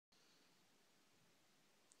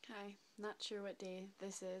Hi, not sure what day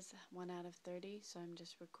this is, 1 out of 30, so I'm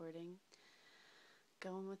just recording,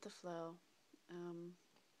 going with the flow. I'm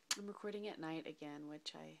recording at night again,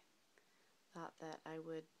 which I thought that I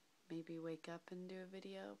would maybe wake up and do a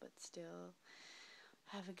video, but still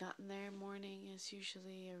haven't gotten there. Morning is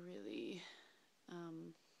usually a really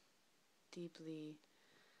deeply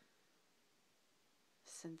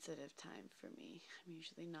sensitive time for me. I'm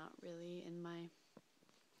usually not really in my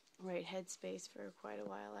right headspace for quite a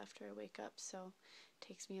while after I wake up, so it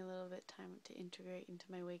takes me a little bit time to integrate into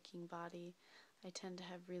my waking body. I tend to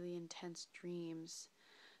have really intense dreams,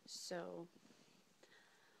 so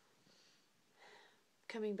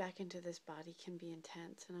coming back into this body can be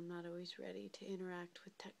intense, and I'm not always ready to interact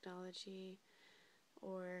with technology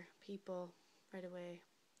or people right away.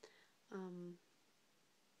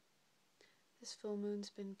 This full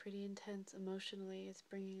moon's been pretty intense emotionally. It's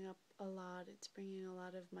bringing up a lot. It's bringing a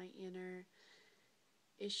lot of my inner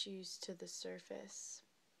issues to the surface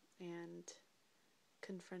and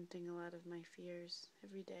confronting a lot of my fears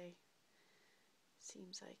every day.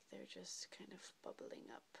 Seems like they're just kind of bubbling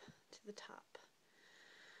up to the top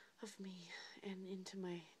of me and into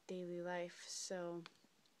my daily life.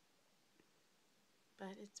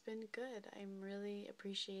 But it's been good. I'm really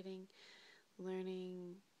appreciating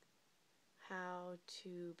learning how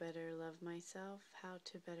to better love myself, how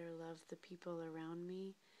to better love the people around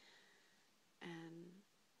me and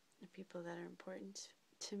the people that are important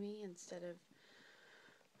to me, instead of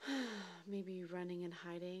maybe running and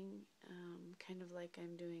hiding, kind of like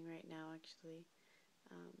I'm doing right now, actually.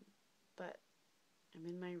 But I'm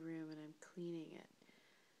in my room and I'm cleaning it.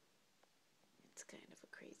 It's kind of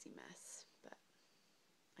a crazy mess, but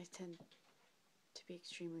I tend to be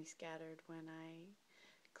extremely scattered when I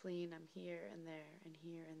clean. I'm here and there and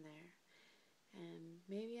here and there. And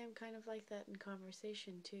maybe I'm kind of like that in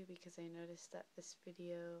conversation too, because I noticed that this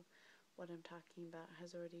video, what I'm talking about,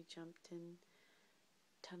 has already jumped in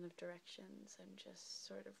a ton of directions. I'm just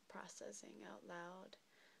sort of processing out loud.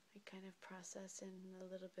 I kind of process in a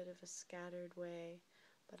little bit of a scattered way,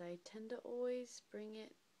 but I tend to always bring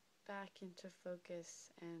it back into focus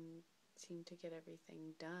and seem to get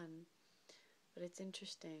everything done. But it's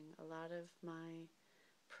interesting. A lot of my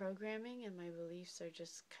programming and my beliefs are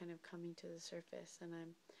just kind of coming to the surface, and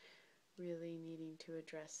I'm really needing to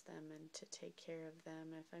address them and to take care of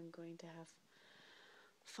them if I'm going to have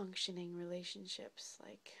functioning relationships.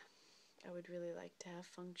 Like, I would really like to have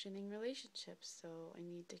functioning relationships, so I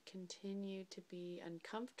need to continue to be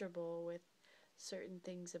uncomfortable with certain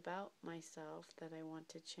things about myself that I want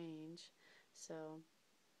to change. So,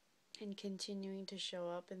 and continuing to show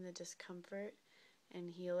up in the discomfort and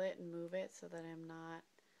heal it and move it so that I'm not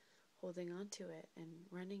holding on to it and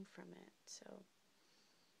running from it. So,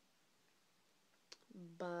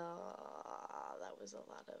 that was a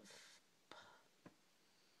lot of,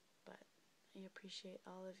 but I appreciate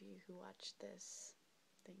all of you who watched this.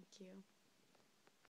 Thank you.